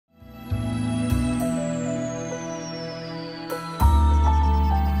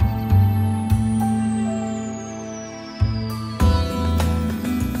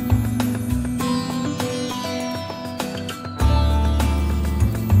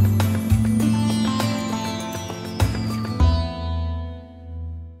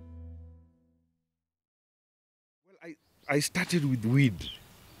I started with weed.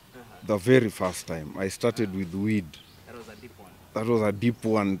 The very first time I started with weed. That was a deep one. That was a deep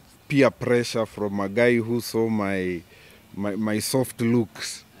one. Peer pressure from a guy who saw my soft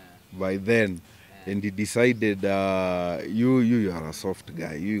looks by then, and he decided, you are a soft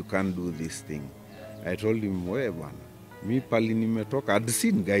guy. You can't do this thing. I told him, well, man, me pali nimetoka. I'd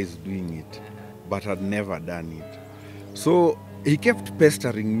seen guys doing it, but I'd never done it. So he kept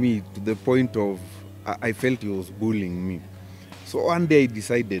pestering me to the point of I felt he was bullying me. So one day I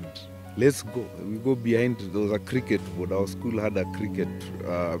decided, let's go. We go behind, there was a cricket board. Our school had a cricket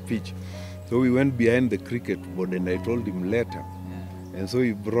pitch. So we went behind the cricket board and I told him later. And so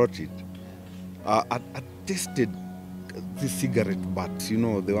he brought it. I tasted the cigarette butts, you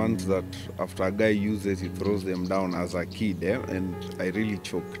know, the ones that after a guy uses, he throws them down as a kid, and I really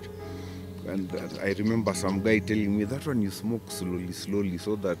choked. And I remember some guy telling me, that one you smoke slowly, slowly,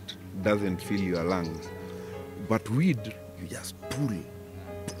 so that doesn't fill your lungs. But weed, you just pull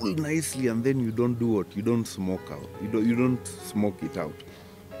nicely, and then you don't do what? You don't smoke out. You don't smoke it out.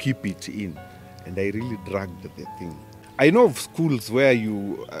 Keep it in. And I really dragged the thing. I know of schools where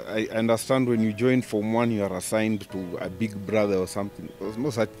I understand when you join Form 1, you are assigned to a big brother or something. There was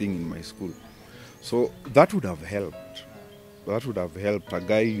no such thing in my school. So that would have helped. That would have helped. A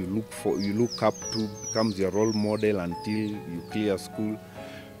guy you look up to becomes your role model until you clear school.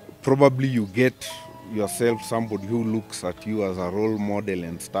 Probably you get yourself somebody who looks at you as a role model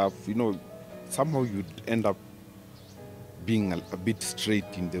and stuff. You know, somehow you'd end up being a bit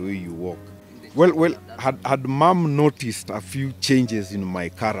straight in the way you walk. Well, had mom noticed a few changes in my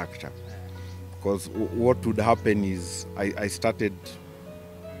character, because what would happen is I started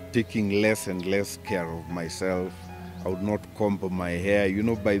taking less and less care of myself. I would not comb my hair. You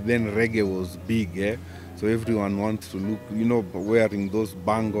know, by then reggae was big, eh? So everyone wants to look, you know, wearing those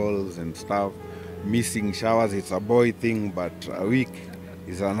bangles and stuff. Missing showers, it's a boy thing, but a week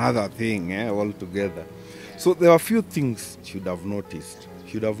is another thing, altogether. So there are a few things should have noticed.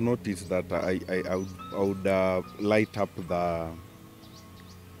 Should have noticed that I would light up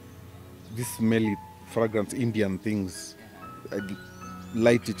this smelly fragrance Indian things. I'd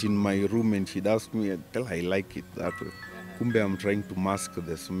light it in my room, and she'd ask me, I'd tell her I like it that way. Kumbe, I'm trying to mask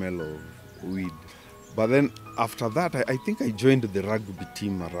the smell of weed. But then after that, I think I joined the rugby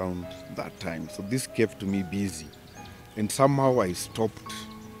team around that time. So this kept me busy. And somehow I stopped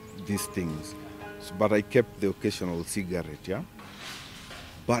these things. But I kept the occasional cigarette, yeah?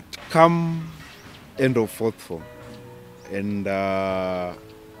 But come end of fourth form, and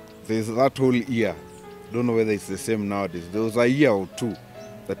there's that whole year. Don't know whether it's the same nowadays. There was a year or two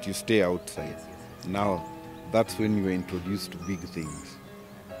that you stay outside. Now, that's when you were introduced to big things.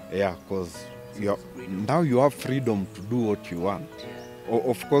 Yeah, because now you have freedom to do what you want.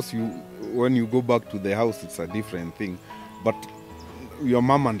 Of course, when you go back to the house, it's a different thing. But your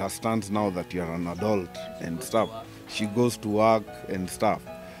mom understands now that you're an adult and stuff. She goes to work and stuff.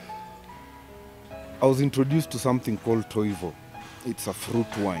 I was introduced to something called Toivo. It's a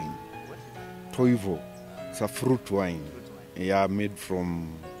fruit wine. Toivo. It's a fruit wine. Yeah, made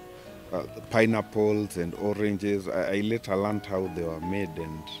from pineapples and oranges. I later learned how they were made,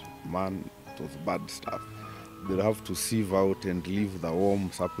 and man, it was bad stuff. They'd have to sieve out and leave the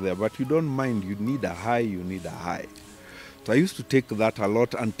worms up there. But you don't mind. You need a high. So I used to take that a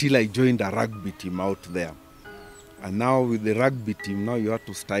lot until I joined a rugby team out there. And now with the rugby team, now you have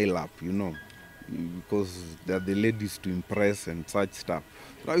to style up, you know, because they're the ladies to impress and such stuff.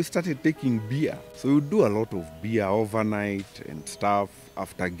 So now we started taking beer. So we do a lot of beer overnight and stuff.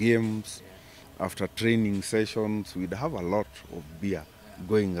 After games, after training sessions, we'd have a lot of beer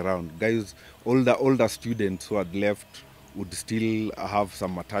going around. Guys, older students who had left would still have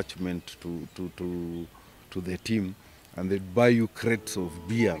some attachment to the team, and they'd buy you crates of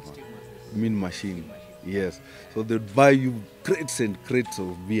beer, mean machine. Yes, so they'd buy you crates and crates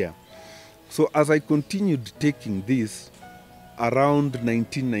of beer. So as I continued taking this, around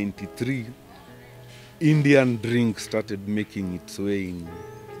 1993, Indian drink started making its way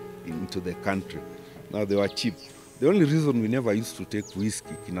into the country. Now they were cheap. The only reason we never used to take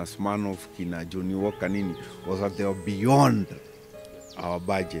whiskey, Kina Smirnoff, Kina Johnny Walker, Nini, was that they were beyond our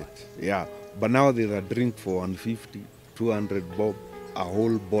budget. Yeah, but now there's a drink for 150, 200 bob, a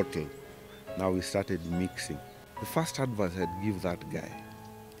whole bottle. Now we started mixing. The first advice I'd give that guy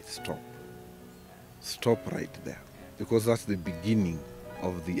is stop. Stop right there, because that's the beginning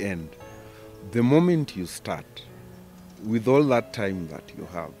of the end. The moment you start, with all that time that you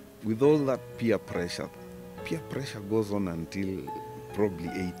have, with all that peer pressure goes on until probably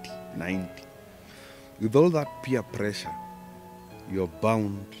 80, 90. With all that peer pressure, you're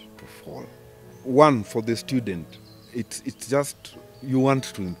bound to fall. One, for the student, it's just you want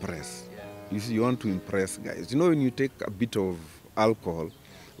to impress. You see, you want to impress guys. You know, when you take a bit of alcohol,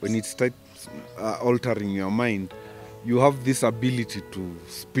 when it starts altering your mind, you have this ability to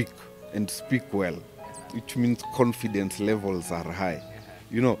speak and speak well, which means confidence levels are high.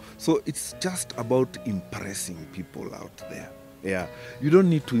 You know, so it's just about impressing people out there. Yeah, you don't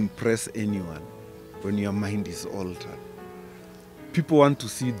need to impress anyone when your mind is altered. People want to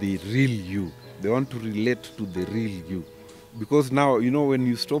see the real you. They want to relate to the real you. Because now, you know, when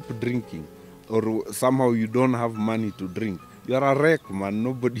you stop drinking or somehow you don't have money to drink, you are a wreck, man.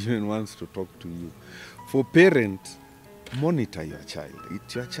 Nobody even wants to talk to you. For parents, monitor your child.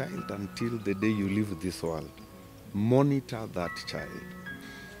 It's your child until the day you leave this world. Monitor that child.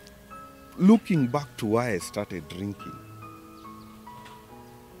 Looking back to why I started drinking,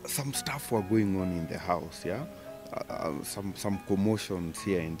 some stuff were going on in the house, yeah? Some commotions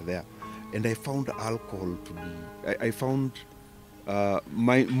here and there. And I found alcohol to be, I found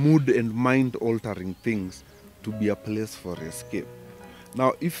my mood and mind altering things to be a place for escape.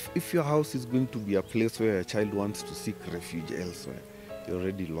 Now, if your house is going to be a place where a child wants to seek refuge elsewhere, you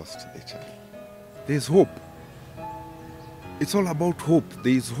already lost the child. There's hope. It's all about hope.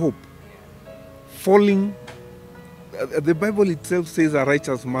 There is hope. Falling, the Bible itself says a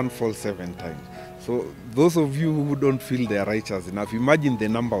righteous man falls 7 times. So those of you who don't feel they are righteous enough, imagine the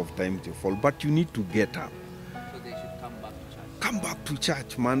number of times you fall. But you need to get up. So they should come back to church. Come back to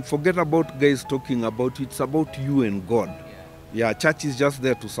church, man. Forget about guys talking about it. It's about you and God. Yeah, church is just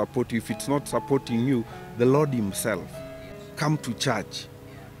there to support you. If it's not supporting you, the Lord himself. Come to church.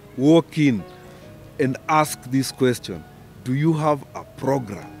 Walk in and ask this question. Do you have a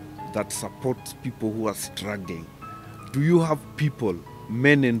program that supports people who are struggling? Do you have people,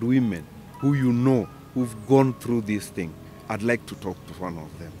 men and women, who you know who've gone through this thing? I'd like to talk to one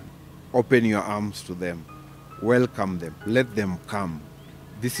of them. Open your arms to them. Welcome them. Let them come.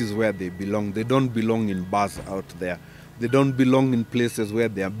 This is where they belong. They don't belong in bars out there. They don't belong in places where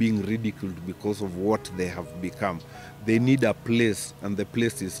they are being ridiculed because of what they have become. They need a place, and the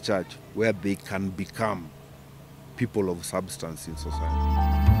place is church, where they can become people of substance in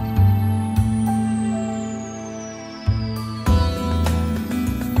society.